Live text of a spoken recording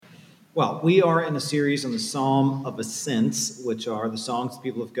Well, we are in a series on the Psalm of Ascents, which are the songs the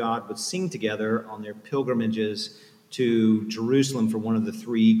people of God would sing together on their pilgrimages to Jerusalem for one of the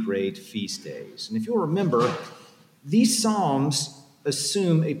three great feast days. And if you'll remember, these psalms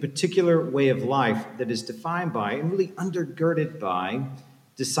assume a particular way of life that is defined by and really undergirded by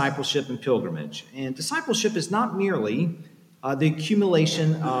discipleship and pilgrimage. And discipleship is not merely the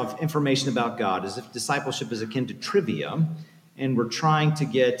accumulation of information about God, as if discipleship is akin to trivia, and we're trying to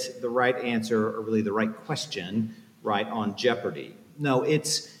get the right answer, or really the right question, right on Jeopardy. No,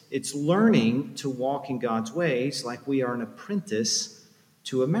 it's learning to walk in God's ways like we are an apprentice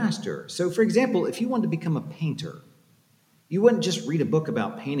to a master. So, for example, if you wanted to become a painter, you wouldn't just read a book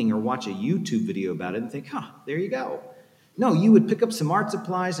about painting or watch a YouTube video about it and think, there you go. No, you would pick up some art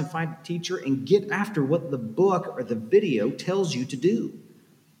supplies and find a teacher and get after what the book or the video tells you to do.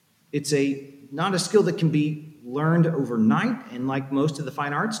 It's not a skill that can be learned overnight, and like most of the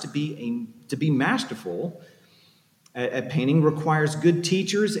fine arts, to be masterful at painting requires good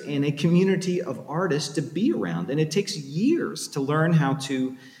teachers and a community of artists to be around, and it takes years to learn how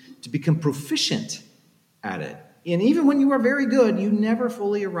to become proficient at it. And even when you are very good, you never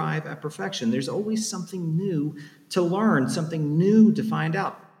fully arrive at perfection. There's always something new to learn, something new to find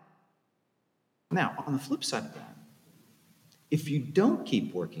out. Now, on the flip side of that, if you don't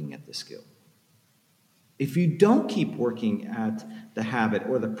keep working at the skill, if you don't keep working at the habit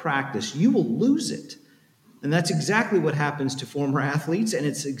or the practice, you will lose it. And that's exactly what happens to former athletes, and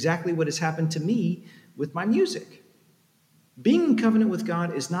it's exactly what has happened to me with my music. Being in covenant with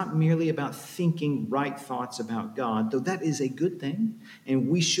God is not merely about thinking right thoughts about God, though that is a good thing, and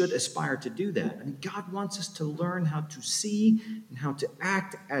we should aspire to do that. And God wants us to learn how to see and how to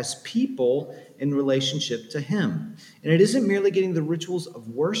act as people in relationship to Him. And it isn't merely getting the rituals of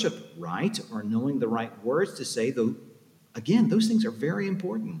worship right or knowing the right words to say, though, again, those things are very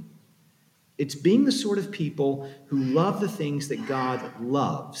important. It's being the sort of people who love the things that God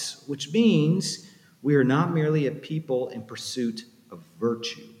loves, which means we are not merely a people in pursuit of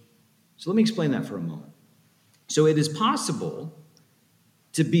virtue. So let me explain that for a moment. So it is possible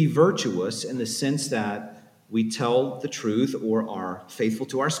to be virtuous in the sense that we tell the truth or are faithful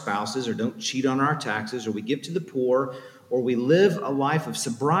to our spouses or don't cheat on our taxes or we give to the poor or we live a life of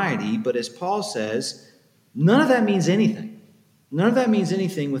sobriety. But as Paul says, none of that means anything. None of that means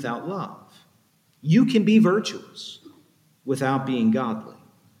anything without love. You can be virtuous without being godly.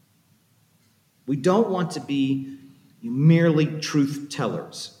 We don't want to be merely truth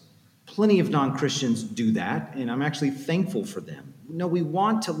tellers. Plenty of non-Christians do that, and I'm actually thankful for them. No, we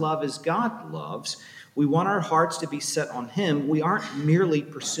want to love as God loves. We want our hearts to be set on Him. We aren't merely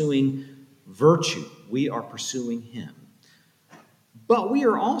pursuing virtue. We are pursuing Him. But we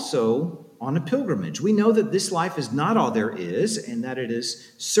are also on a pilgrimage. We know that this life is not all there is, and that it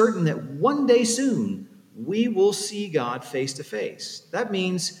is certain that one day soon we will see God face to face. That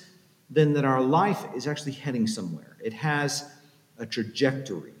means then that our life is actually heading somewhere. It has a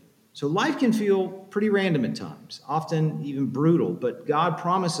trajectory. So life can feel pretty random at times, often even brutal, but God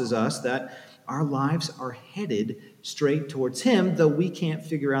promises us that our lives are headed straight towards Him, though we can't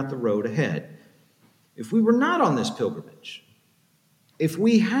figure out the road ahead. If we were not on this pilgrimage, if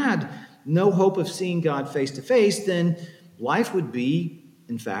we had no hope of seeing God face to face, then life would be,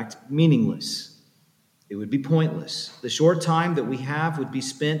 in fact, meaningless. It would be pointless. The short time that we have would be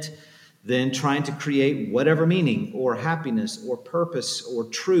spent then trying to create whatever meaning or happiness or purpose or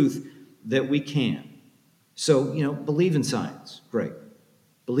truth that we can. So, believe in science. Great.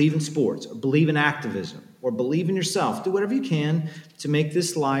 Believe in sports, or believe in activism, or believe in yourself. Do whatever you can to make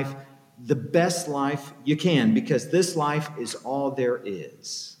this life the best life you can, because this life is all there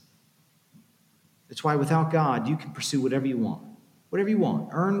is. That's why without God, you can pursue whatever you want. Whatever you want.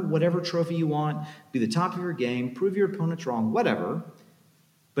 Earn whatever trophy you want. Be the top of your game. Prove your opponents wrong. Whatever.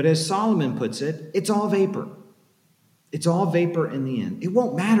 But as Solomon puts it, it's all vapor. It's all vapor in the end. It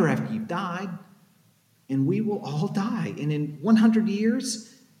won't matter after you've died. And we will all die. And in 100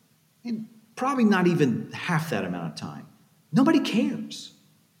 years, and probably not even half that amount of time, nobody cares.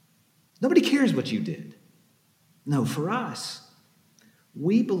 Nobody cares what you did. No, for us,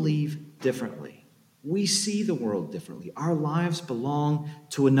 we believe differently. We see the world differently. Our lives belong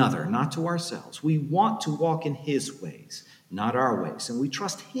to another, not to ourselves. We want to walk in His ways, not our ways. And we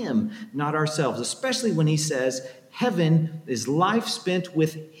trust Him, not ourselves, especially when He says heaven is life spent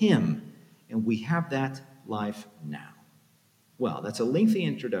with Him, and we have that life now. Well, that's a lengthy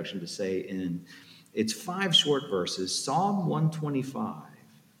introduction to say in its 5 short verses. Psalm 125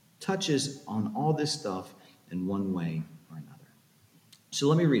 touches on all this stuff in one way or another. So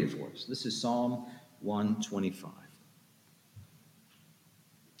let me read it for us. This is Psalm 125.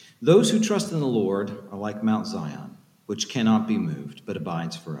 Those who trust in the Lord are like Mount Zion, which cannot be moved, but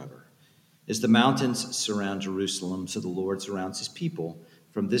abides forever. As the mountains surround Jerusalem, so the Lord surrounds his people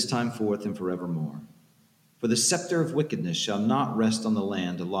from this time forth and forevermore. For the scepter of wickedness shall not rest on the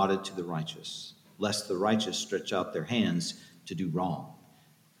land allotted to the righteous, lest the righteous stretch out their hands to do wrong.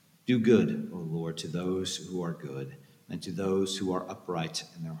 Do good, O Lord, to those who are good, and to those who are upright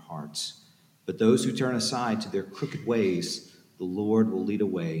in their hearts. But those who turn aside to their crooked ways, the Lord will lead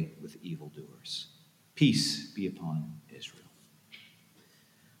away with evildoers. Peace be upon Israel.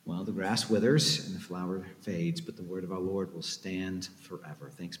 Well, the grass withers and the flower fades, but the word of our Lord will stand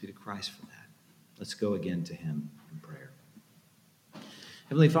forever. Thanks be to Christ for that. Let's go again to him in prayer.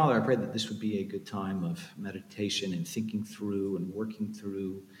 Heavenly Father, I pray that this would be a good time of meditation and thinking through and working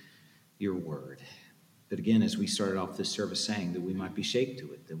through your word. That again, as we started off this service saying, that we might be shaped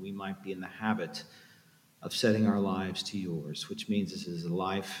to it, that we might be in the habit of setting our lives to yours, which means this is a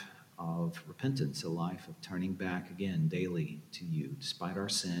life of repentance, a life of turning back again daily to you, despite our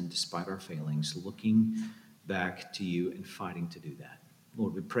sin, despite our failings, looking back to you and fighting to do that.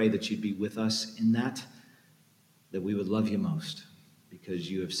 Lord, we pray that you'd be with us in that we would love you most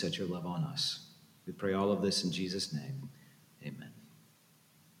because you have set your love on us. We pray all of this in Jesus' name. Amen.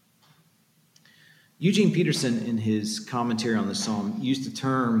 Eugene Peterson, in his commentary on the psalm, used a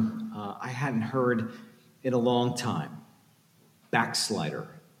term I hadn't heard in a long time: backslider.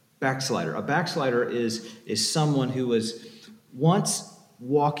 Backslider. A backslider is someone who was once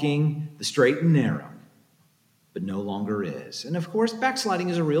walking the straight and narrow, but no longer is. And of course, backsliding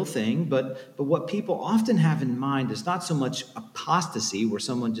is a real thing, but what people often have in mind is not so much apostasy, where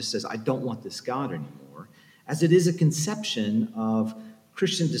someone just says, I don't want this God anymore, as it is a conception of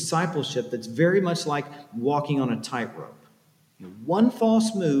Christian discipleship that's very much like walking on a tightrope. One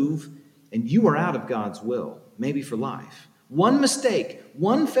false move, and you are out of God's will, maybe for life. One mistake,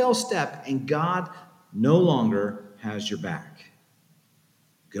 one fell step, and God no longer has your back.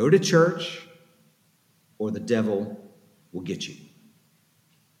 Go to church, or the devil will get you.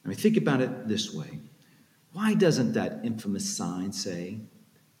 I mean, think about it this way. Why doesn't that infamous sign say,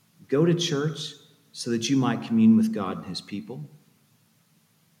 go to church so that you might commune with God and his people?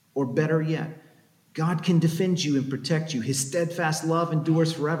 Or better yet, God can defend you and protect you. His steadfast love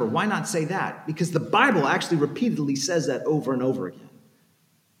endures forever. Why not say that? Because the Bible actually repeatedly says that over and over again.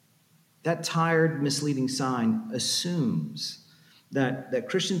 That tired, misleading sign assumes that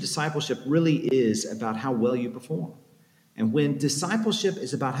Christian discipleship really is about how well you perform. And when discipleship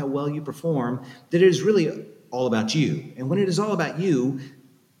is about how well you perform, that it is really all about you. And when it is all about you,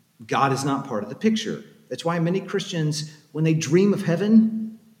 God is not part of the picture. That's why many Christians, when they dream of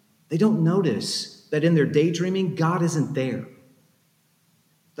heaven, they don't notice that in their daydreaming, God isn't there.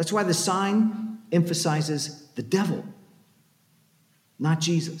 That's why the sign emphasizes the devil, not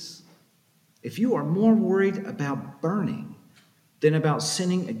Jesus. If you are more worried about burning than about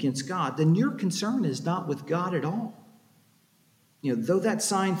sinning against God, then your concern is not with God at all. Though that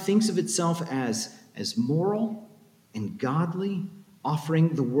sign thinks of itself as moral and godly,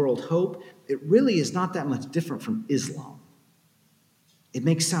 offering the world hope, it really is not that much different from Islam. It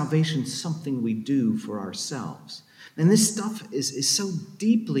makes salvation something we do for ourselves. And this stuff is so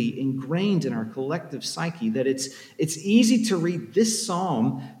deeply ingrained in our collective psyche that it's easy to read this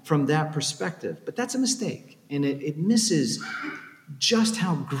psalm from that perspective. But that's a mistake, and it misses just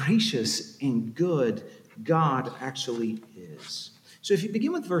how gracious and good God actually is. So if you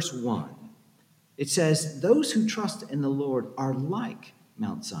begin with verse 1, it says, those who trust in the Lord are like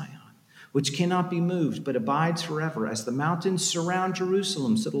Mount Zion, which cannot be moved, but abides forever. As the mountains surround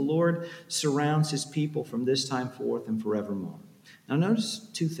Jerusalem, so the Lord surrounds his people from this time forth and forevermore. Now notice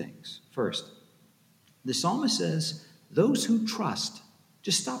two things. First, the psalmist says, those who trust.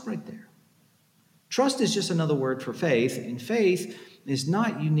 Just stop right there. Trust is just another word for faith, and faith is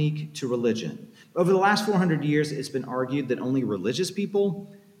not unique to religion. Over the last 400 years, it's been argued that only religious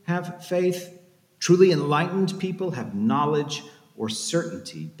people have faith. Truly enlightened people have knowledge or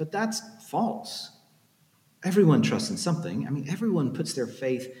certainty, but that's false. Everyone trusts in something. Everyone puts their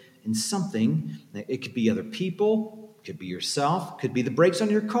faith in something. It could be other people, it could be yourself, it could be the brakes on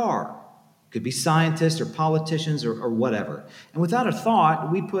your car, it could be scientists or politicians or whatever. And without a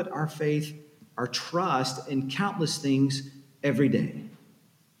thought, we put our faith, our trust in countless things every day.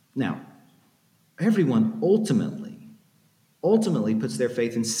 Now, everyone ultimately puts their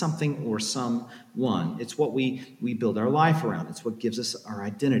faith in something or someone. It's what we build our life around. It's what gives us our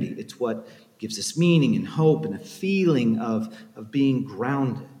identity. It's what gives us meaning and hope and a feeling of being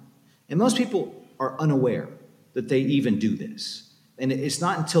grounded. And most people are unaware that they even do this. And it's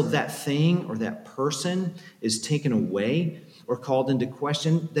not until that thing or that person is taken away or called into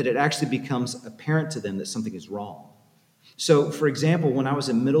question that it actually becomes apparent to them that something is wrong. So, for example, when I was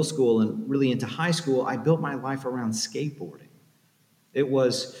in middle school and really into high school, I built my life around skateboarding. It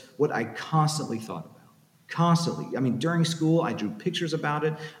was what I constantly thought about. Constantly. I mean, during school, I drew pictures about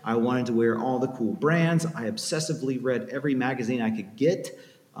it. I wanted to wear all the cool brands. I obsessively read every magazine I could get,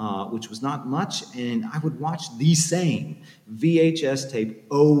 which was not much, and I would watch the same VHS tape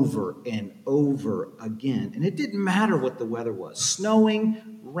over and over again. And it didn't matter what the weather was.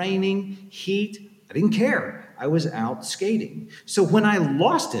 Snowing, raining, heat, I didn't care. I was out skating. So when I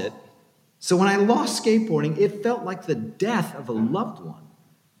lost skateboarding, it felt like the death of a loved one.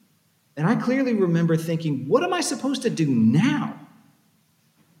 And I clearly remember thinking, what am I supposed to do now?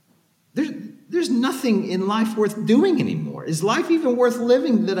 There's nothing in life worth doing anymore. Is life even worth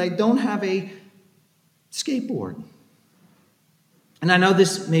living that I don't have a skateboard? And I know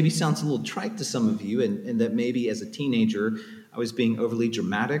this maybe sounds a little trite to some of you, and that maybe as a teenager I was being overly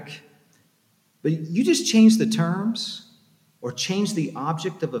dramatic. But you just change the terms or change the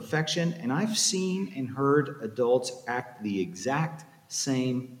object of affection, and I've seen and heard adults act the exact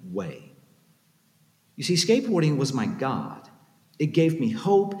same way. You see, skateboarding was my God. It gave me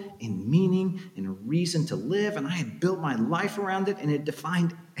hope and meaning and a reason to live, and I had built my life around it, and it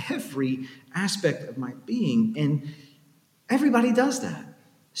defined every aspect of my being. And everybody does that.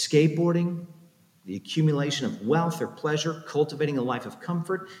 Skateboarding, the accumulation of wealth or pleasure, cultivating a life of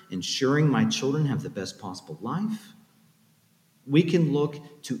comfort, ensuring my children have the best possible life. We can look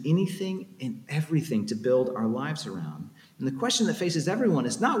to anything and everything to build our lives around. And the question that faces everyone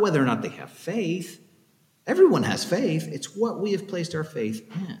is not whether or not they have faith. Everyone has faith. It's what we have placed our faith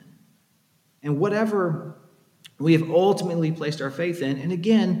in. And whatever we have ultimately placed our faith in, and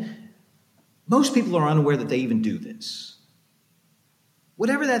again, most people are unaware that they even do this.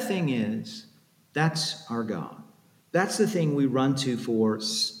 Whatever that thing is, that's our God. That's the thing we run to for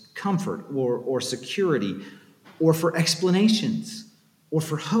comfort or security or for explanations or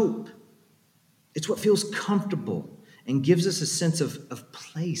for hope. It's what feels comfortable and gives us a sense of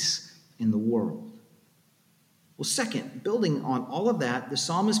place in the world. Well, second, building on all of that, the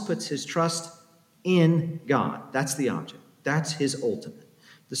psalmist puts his trust in God. That's the object. That's his ultimate.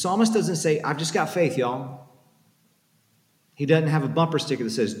 The psalmist doesn't say, I've just got faith, y'all. He doesn't have a bumper sticker that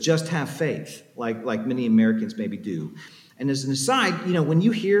says, just have faith, like many Americans maybe do. And as an aside, when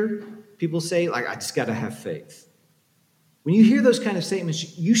you hear people say, I just got to have faith. When you hear those kind of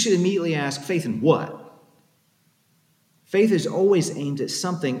statements, you should immediately ask, faith in what? Faith is always aimed at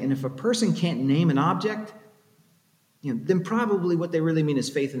something, and if a person can't name an object, then probably what they really mean is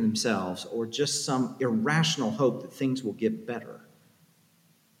faith in themselves or just some irrational hope that things will get better.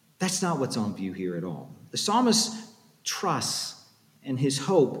 That's not what's on view here at all. The psalmist trusts and his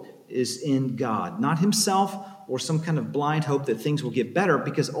hope is in God, not himself or some kind of blind hope that things will get better,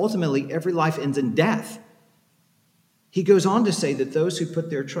 because ultimately every life ends in death. He goes on to say that those who put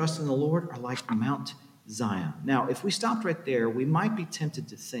their trust in the Lord are like Mount Zion. Now, if we stopped right there, we might be tempted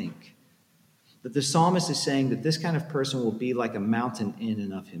to think that the psalmist is saying that this kind of person will be like a mountain in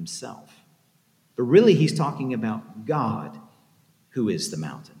and of himself. But really, he's talking about God, who is the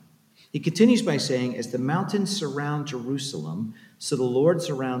mountain. He continues by saying, as the mountains surround Jerusalem, so the Lord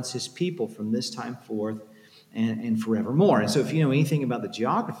surrounds his people from this time forth and forevermore. And so if you know anything about the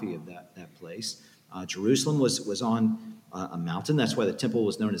geography of that place, Jerusalem was on a mountain. That's why the temple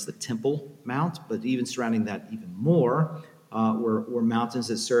was known as the Temple Mount. But even surrounding that even more were mountains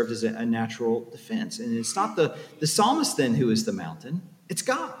that served as a natural defense. And it's not the psalmist then who is the mountain. It's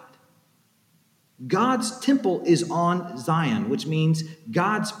God. God's temple is on Zion, which means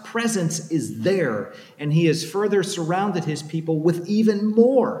God's presence is there, and he has further surrounded his people with even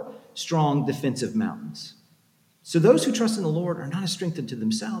more strong defensive mountains. So those who trust in the Lord are not a strength unto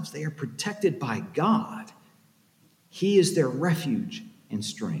themselves. They are protected by God. He is their refuge and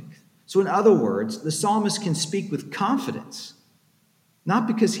strength. So in other words, the psalmist can speak with confidence, not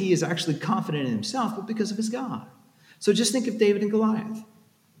because he is actually confident in himself, but because of his God. So just think of David and Goliath.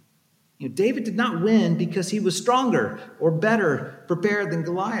 David did not win because he was stronger or better prepared than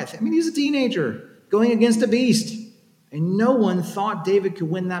Goliath. He was a teenager going against a beast. And no one thought David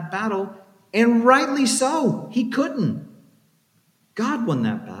could win that battle. And rightly so. He couldn't. God won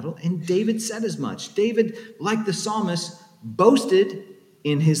that battle, and David said as much. David, like the psalmist, boasted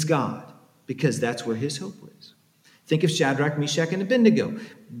in his God because that's where his hope was. Think of Shadrach, Meshach, and Abednego.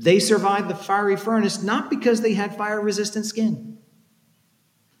 They survived the fiery furnace not because they had fire-resistant skin,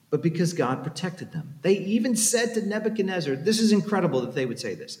 but because God protected them. They even said to Nebuchadnezzar, this is incredible that they would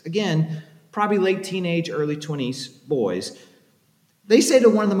say this. Again, probably late teenage, early 20s boys. They say to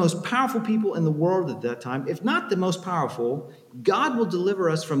one of the most powerful people in the world at that time, if not the most powerful, God will deliver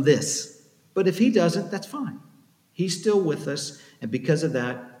us from this. But if he doesn't, that's fine. He's still with us, and because of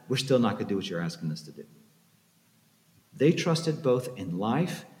that, we're still not going to do what you're asking us to do. They trusted both in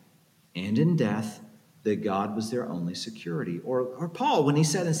life and in death that God was their only security. Or Paul, when he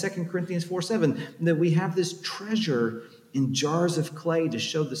said in 2 Corinthians 4:7 that we have this treasure in jars of clay to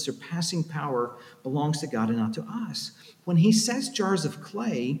show the surpassing power belongs to God and not to us. When he says jars of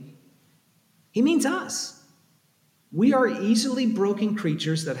clay, he means us. We are easily broken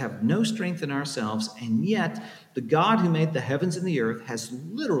creatures that have no strength in ourselves, and yet the God who made the heavens and the earth has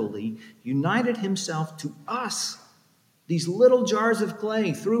literally united himself to us, these little jars of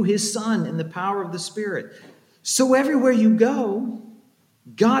clay, through his Son in the power of the Spirit. So everywhere you go,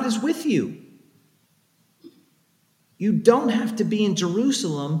 God is with you. You don't have to be in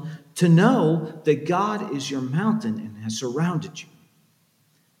Jerusalem to know that God is your mountain and has surrounded you.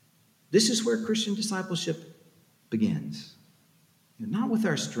 This is where Christian discipleship begins. Not with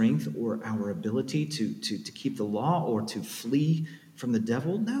our strength or our ability to keep the law or to flee from the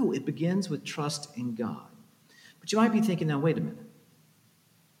devil. No, it begins with trust in God. But you might be thinking, now, wait a minute.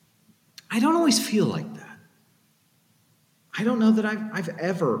 I don't always feel like that. I don't know that I've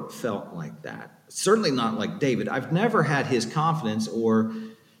ever felt like that. Certainly not like David. I've never had his confidence or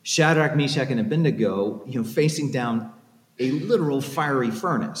Shadrach, Meshach, and Abednego, facing down a literal fiery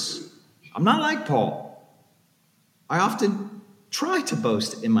furnace. I'm not like Paul. I often try to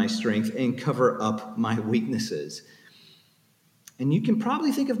boast in my strength and cover up my weaknesses. And you can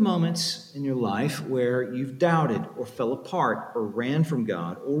probably think of moments in your life where you've doubted or fell apart or ran from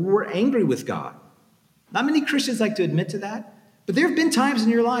God or were angry with God. Not many Christians like to admit to that, but there have been times in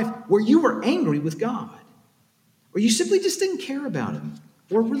your life where you were angry with God, or you simply just didn't care about him,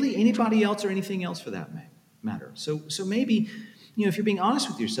 or really anybody else or anything else for that matter. So maybe, if you're being honest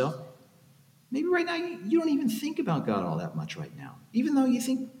with yourself, maybe right now you don't even think about God all that much right now, even though you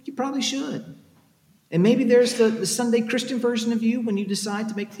think you probably should. And maybe there's the Sunday Christian version of you when you decide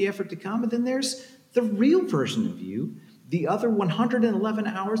to make the effort to come, and then there's the real version of you, the other 111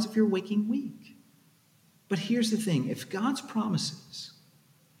 hours of your waking week. But here's the thing. If God's promises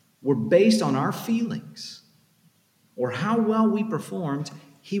were based on our feelings or how well we performed,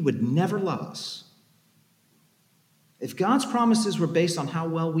 he would never love us. If God's promises were based on how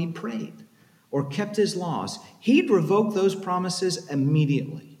well we prayed or kept his laws, he'd revoke those promises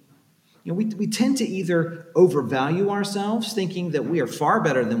immediately. We tend to either overvalue ourselves, thinking that we are far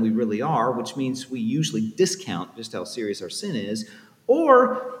better than we really are, which means we usually discount just how serious our sin is,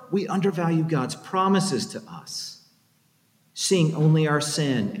 or we undervalue God's promises to us, seeing only our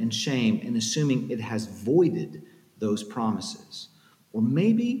sin and shame and assuming it has voided those promises. Or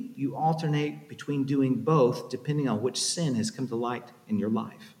maybe you alternate between doing both depending on which sin has come to light in your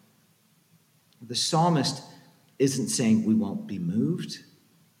life. The psalmist isn't saying we won't be moved.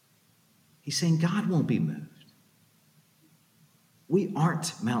 He's saying God won't be moved. We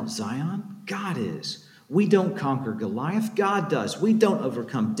aren't Mount Zion. God is. We don't conquer Goliath. God does. We don't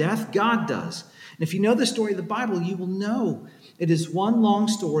overcome death. God does. And if you know the story of the Bible, you will know it is one long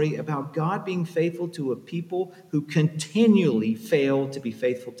story about God being faithful to a people who continually fail to be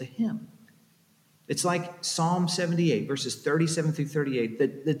faithful to him. It's like Psalm 78, verses 37 through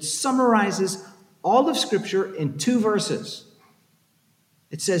 38, that summarizes all of Scripture in 2 verses.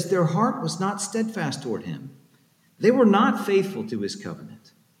 It says, their heart was not steadfast toward him. They were not faithful to his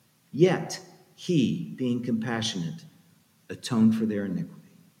covenant. Yet he, being compassionate, atoned for their iniquity.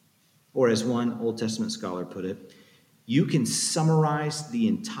 Or as one Old Testament scholar put it, you can summarize the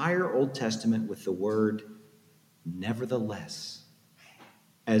entire Old Testament with the word nevertheless.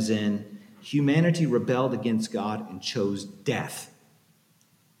 As in, humanity rebelled against God and chose death.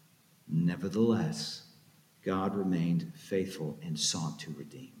 Nevertheless, God remained faithful and sought to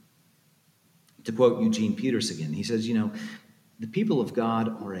redeem. To quote Eugene Peterson again, he says, the people of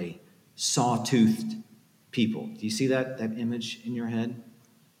God are a saw-toothed people. Do you see that image in your head?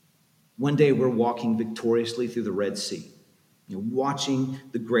 One day we're walking victoriously through the Red Sea, watching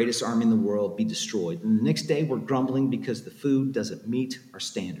the greatest army in the world be destroyed. And the next day we're grumbling because the food doesn't meet our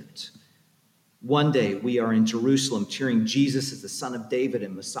standards. One day we are in Jerusalem cheering Jesus as the Son of David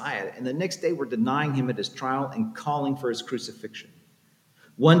and Messiah, and the next day we're denying him at his trial and calling for his crucifixion.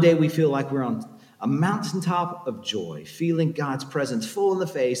 One day we feel like we're on a mountaintop of joy, feeling God's presence full in the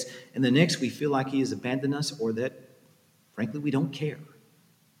face, and the next we feel like he has abandoned us or that, frankly, we don't care.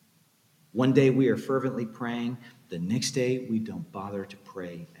 One day we are fervently praying, the next day we don't bother to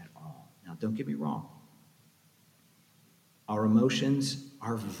pray at all. Now, don't get me wrong. Our emotions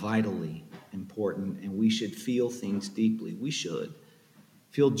are vitally important, and we should feel things deeply. We should.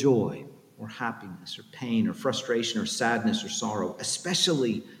 feel joy or happiness or pain or frustration or sadness or sorrow,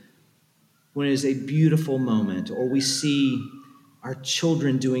 especially when it is a beautiful moment, or we see our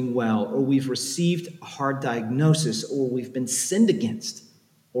children doing well, or we've received a hard diagnosis, or we've been sinned against,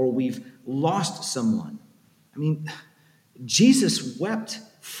 or we've lost someone. I mean, Jesus wept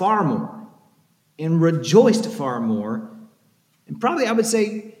far more and rejoiced far more, and probably, I would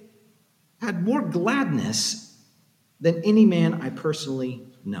say, had more gladness than any man I personally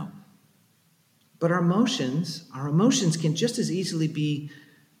know. But our emotions can just as easily be,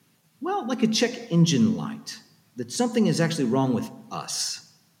 well, like a check engine light, that something is actually wrong with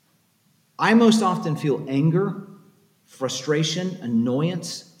us. I most often feel anger, frustration,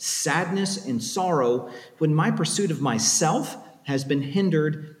 annoyance, sadness, and sorrow when my pursuit of myself has been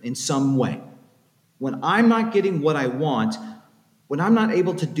hindered in some way. When I'm not getting what I want, when I'm not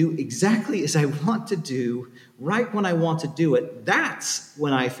able to do exactly as I want to do, right when I want to do it, that's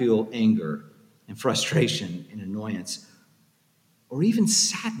when I feel anger and frustration and annoyance, or even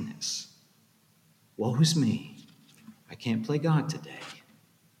sadness. Woe is me. I can't play God today.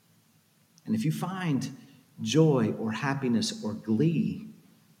 And if you find joy or happiness or glee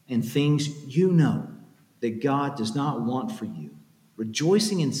in things you know that God does not want for you,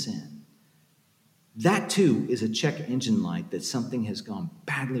 rejoicing in sin, that too is a check engine light that something has gone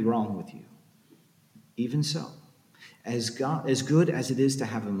badly wrong with you. Even so, as good as it is to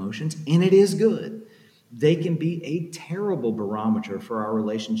have emotions, and it is good, they can be a terrible barometer for our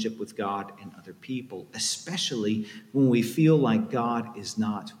relationship with God and other people, especially when we feel like God is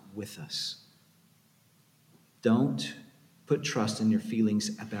not with us. Don't put trust in your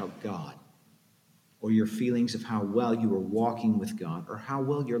feelings about God, or your feelings of how well you are walking with God, or how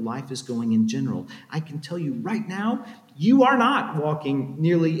well your life is going in general. I can tell you right now, you are not walking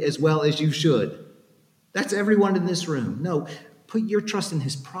nearly as well as you should. That's everyone in this room. No, put your trust in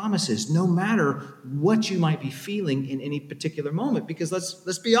his promises, no matter what you might be feeling in any particular moment. Because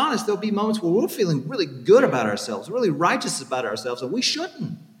let's be honest, there'll be moments where we're feeling really good about ourselves, really righteous about ourselves, and we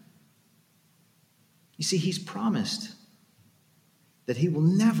shouldn't. You see, he's promised that he will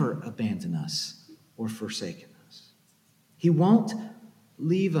never abandon us or forsaken us. He won't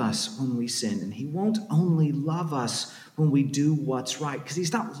leave us when we sin, and he won't only love us when we do what's right, because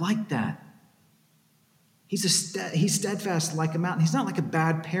he's not like that. He's steadfast like a mountain. He's not like a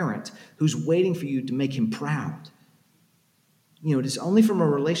bad parent who's waiting for you to make him proud. You know, it is only from a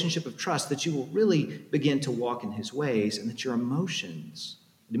relationship of trust that you will really begin to walk in his ways, and that your emotions,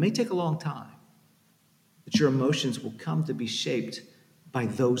 it may take a long time, but your emotions will come to be shaped by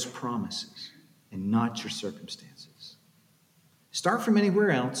those promises and not your circumstances. Start from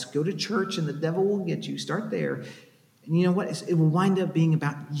anywhere else. Go to church and the devil will get you. Start there. And you know what? It will wind up being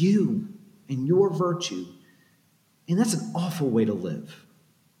about you and your virtue. And that's an awful way to live.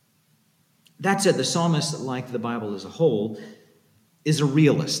 That said, the psalmist, like the Bible as a whole, is a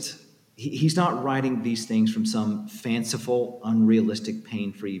realist. He's not writing these things from some fanciful, unrealistic,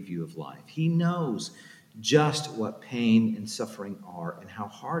 pain-free view of life. He knows just what pain and suffering are and how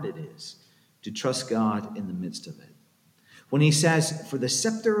hard it is to trust God in the midst of it. When he says, "For the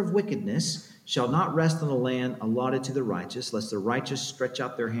scepter of wickedness shall not rest on the land allotted to the righteous, lest the righteous stretch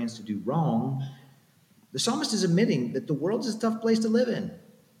out their hands to do wrong," the psalmist is admitting that the world is a tough place to live in.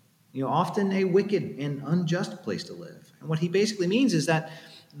 You know, often a wicked and unjust place to live. And what he basically means is that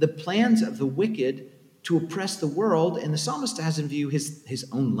the plans of the wicked to oppress the world, and the psalmist has in view his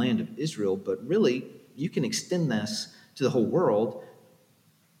own land of Israel, but really you can extend this to the whole world.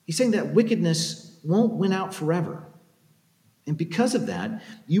 He's saying that wickedness won't win out forever. And because of that,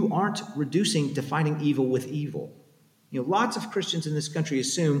 you aren't reducing to fighting evil with evil. You know, lots of Christians in this country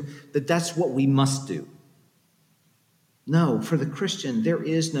assume that that's what we must do. No, for the Christian, there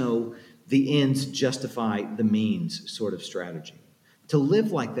is no the ends justify the means sort of strategy. To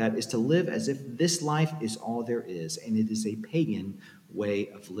live like that is to live as if this life is all there is, and it is a pagan way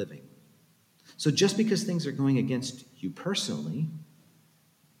of living. So just because things are going against you personally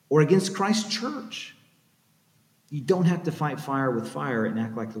or against Christ's church, you don't have to fight fire with fire and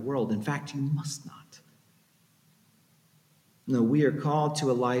act like the world. In fact, you must not. No, we are called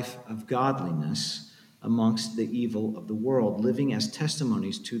to a life of godliness amongst the evil of the world, living as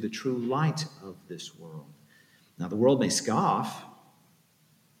testimonies to the true light of this world. Now, the world may scoff.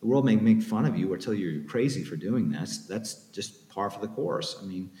 The world may make fun of you or tell you you're crazy for doing this. That's just par for the course. I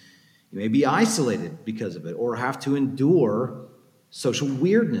mean, you may be isolated because of it or have to endure social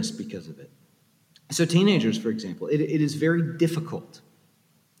weirdness because of it. So teenagers, for example, it is very difficult.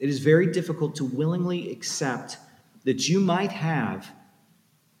 It is very difficult to willingly accept that you might have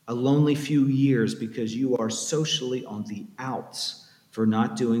a lonely few years because you are socially on the outs for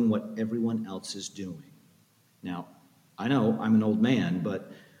not doing what everyone else is doing. Now, I know I'm an old man,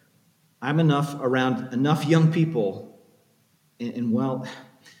 but I'm around enough young people, and well,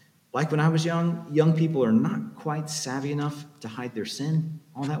 like when I was young people are not quite savvy enough to hide their sin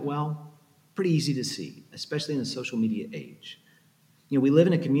all that well. Pretty easy to see, especially in the social media age. We live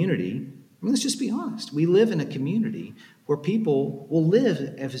in a community, let's just be honest. We live in a community where people will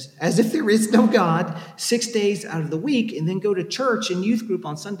live as if there is no God 6 days out of the week and then go to church and youth group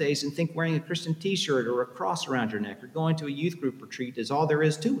on Sundays and think wearing a Christian t-shirt or a cross around your neck or going to a youth group retreat is all there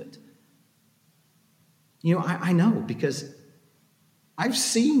is to it. I know because I've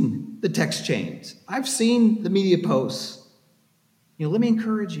seen the text chains. I've seen the media posts. Let me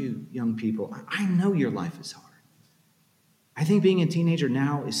encourage you, young people. I know your life is hard. I think being a teenager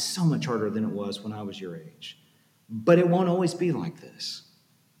now is so much harder than it was when I was your age. But it won't always be like this.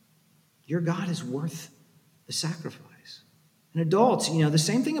 Your God is worth the sacrifice. And adults, the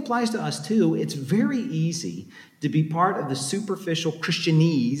same thing applies to us too. It's very easy to be part of the superficial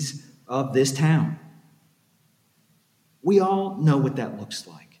Christianese of this town. We all know what that looks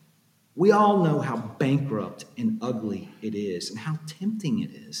like. We all know how bankrupt and ugly it is and how tempting it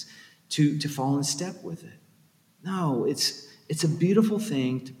is to fall in step with it. No, it's a beautiful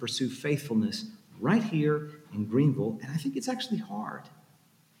thing to pursue faithfulness right here in Greenville, and I think it's actually hard.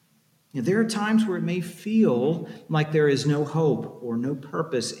 There are times where it may feel like there is no hope or no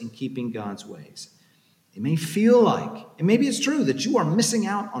purpose in keeping God's ways. It may feel like, and maybe it's true, that you are missing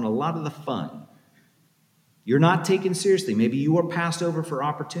out on a lot of the fun. You're not taken seriously. Maybe you are passed over for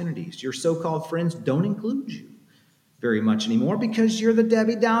opportunities. Your so-called friends don't include you very much anymore because you're the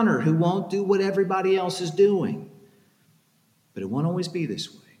Debbie Downer who won't do what everybody else is doing. But it won't always be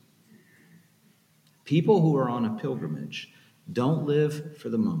this way. People who are on a pilgrimage don't live for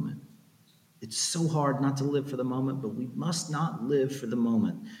the moment. It's so hard not to live for the moment, but we must not live for the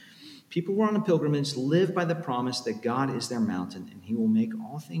moment. People who are on a pilgrimage live by the promise that God is their mountain and he will make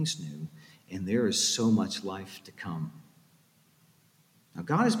all things new, and there is so much life to come. Now,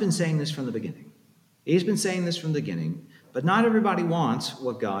 God has been saying this from the beginning. He's been saying this from the beginning, but not everybody wants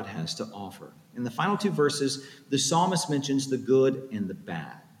what God has to offer. In the final 2 verses, the psalmist mentions the good and the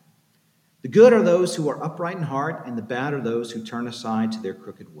bad. The good are those who are upright in heart, and the bad are those who turn aside to their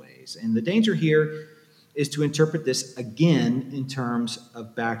crooked ways. And the danger here is to interpret this again in terms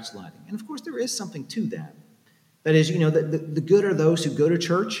of backsliding. And of course, there is something to that. That is, the good are those who go to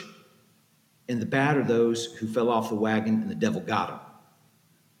church, and the bad are those who fell off the wagon and the devil got them.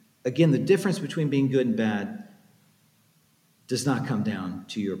 Again, the difference between being good and bad does not come down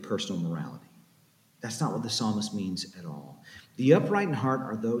to your personal morality. That's not what the psalmist means at all. The upright in heart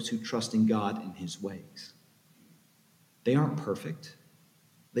are those who trust in God and his ways. They aren't perfect.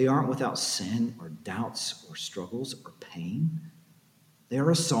 They aren't without sin or doubts or struggles or pain. They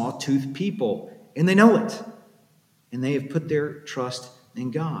are a sawtooth people, and they know it. And they have put their trust in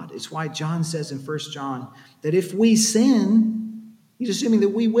God. It's why John says in 1 John that if we sin, he's assuming that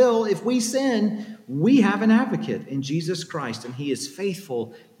we will, if we sin, we have an advocate in Jesus Christ, and he is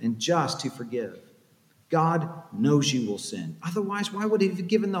faithful and just to forgive. God knows you will sin. Otherwise, why would he have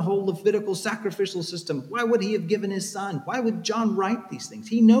given the whole Levitical sacrificial system? Why would he have given his son? Why would John write these things?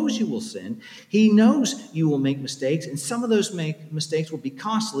 He knows you will sin. He knows you will make mistakes, and some of those mistakes will be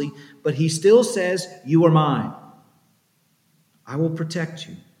costly, but he still says, you are mine. I will protect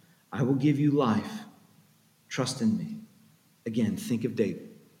you. I will give you life. Trust in me. Again, think of David.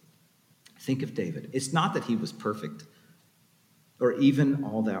 Think of David. It's not that he was perfect or even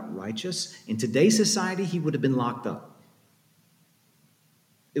all that righteous. In today's society, he would have been locked up.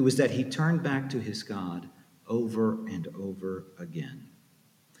 It was that he turned back to his God over and over again.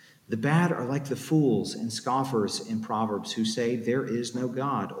 The bad are like the fools and scoffers in Proverbs who say there is no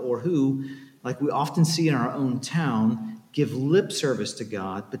God, or who, like we often see in our own town, give lip service to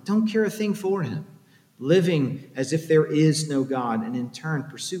God, but don't care a thing for him, living as if there is no God, and in turn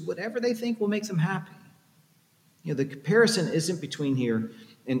pursue whatever they think will make them happy. The comparison isn't between here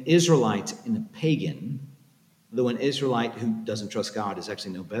an Israelite and a pagan, though an Israelite who doesn't trust God is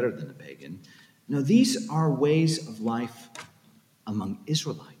actually no better than a pagan. No, these are ways of life among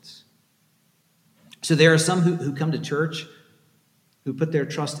Israelites. So there are some who come to church who put their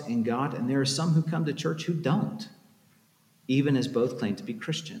trust in God, and there are some who come to church who don't, even as both claim to be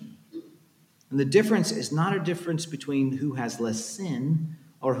Christian. And the difference is not a difference between who has less sin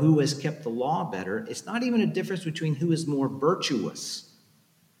or who has kept the law better. It's not even a difference between who is more virtuous.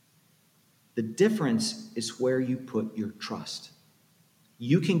 The difference is where you put your trust.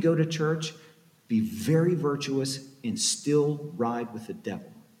 You can go to church, be very virtuous, and still ride with the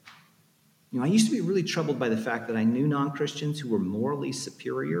devil. I used to be really troubled by the fact that I knew non-Christians who were morally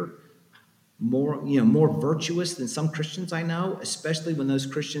superior, more virtuous than some Christians I know, especially when those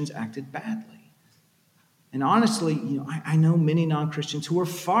Christians acted badly. And honestly, I know many non-Christians who are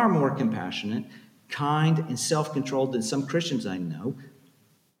far more compassionate, kind, and self-controlled than some Christians I know.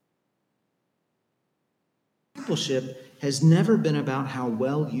 Discipleship has never been about how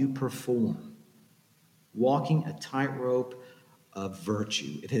well you perform, walking a tightrope of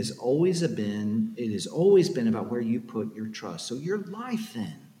virtue. It has always been about where you put your trust. So your life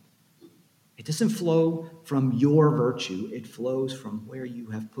then, it doesn't flow from your virtue. It flows from where you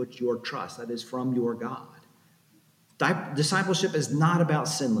have put your trust. That is from your God. Discipleship is not about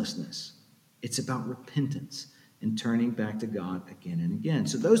sinlessness. It's about repentance and turning back to God again and again.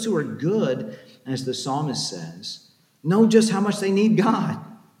 So those who are good, as the psalmist says, know just how much they need God.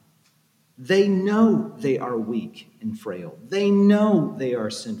 They know they are weak and frail. They know they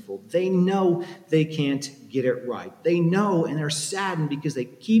are sinful. They know they can't get it right. They know and are saddened because they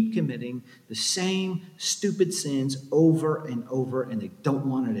keep committing the same stupid sins over and over, and they don't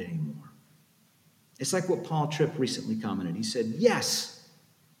want it anymore. It's like what Paul Tripp recently commented. He said, yes,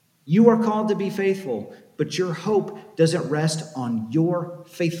 you are called to be faithful, but your hope doesn't rest on your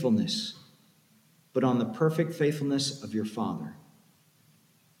faithfulness, but on the perfect faithfulness of your Father.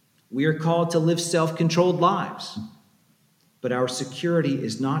 We are called to live self-controlled lives, but our security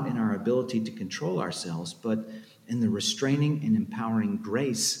is not in our ability to control ourselves, but in the restraining and empowering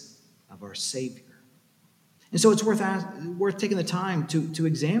grace of our Savior. And so it's worth taking the time to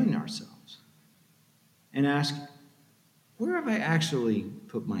examine ourselves and ask, where have I actually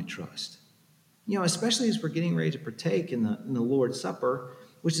put my trust? Especially as we're getting ready to partake in the Lord's Supper,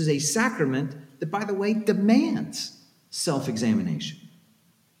 which is a sacrament that, by the way, demands self-examination.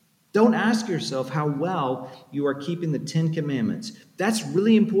 Don't ask yourself how well you are keeping the 10 Commandments. That's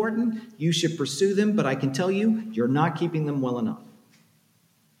really important. You should pursue them, but I can tell you, you're not keeping them well enough.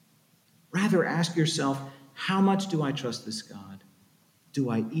 Rather, ask yourself, how much do I trust this God? Do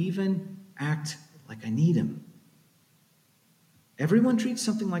I even act like I need him? Everyone treats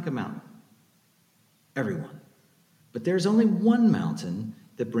something like a mountain. Everyone. But there's only one mountain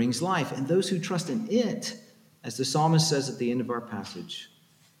that brings life, and those who trust in it, as the psalmist says at the end of our passage,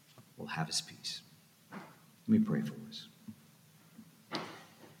 will have his peace. Let me pray for us.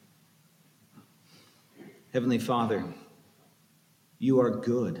 Heavenly Father, you are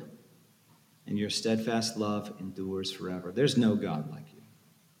good, and your steadfast love endures forever. There's no God like you,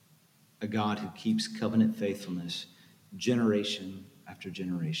 a God who keeps covenant faithfulness generation after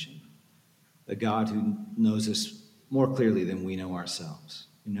generation, a God who knows us more clearly than we know ourselves,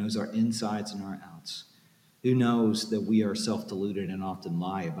 who knows our insides and our outs, who knows that we are self-deluded and often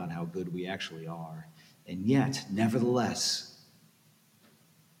lie about how good we actually are, and yet, nevertheless,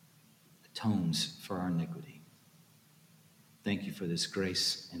 atones for our iniquity. Thank you for this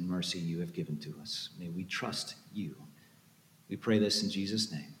grace and mercy you have given to us. May we trust you. We pray this in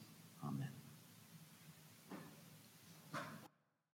Jesus' name.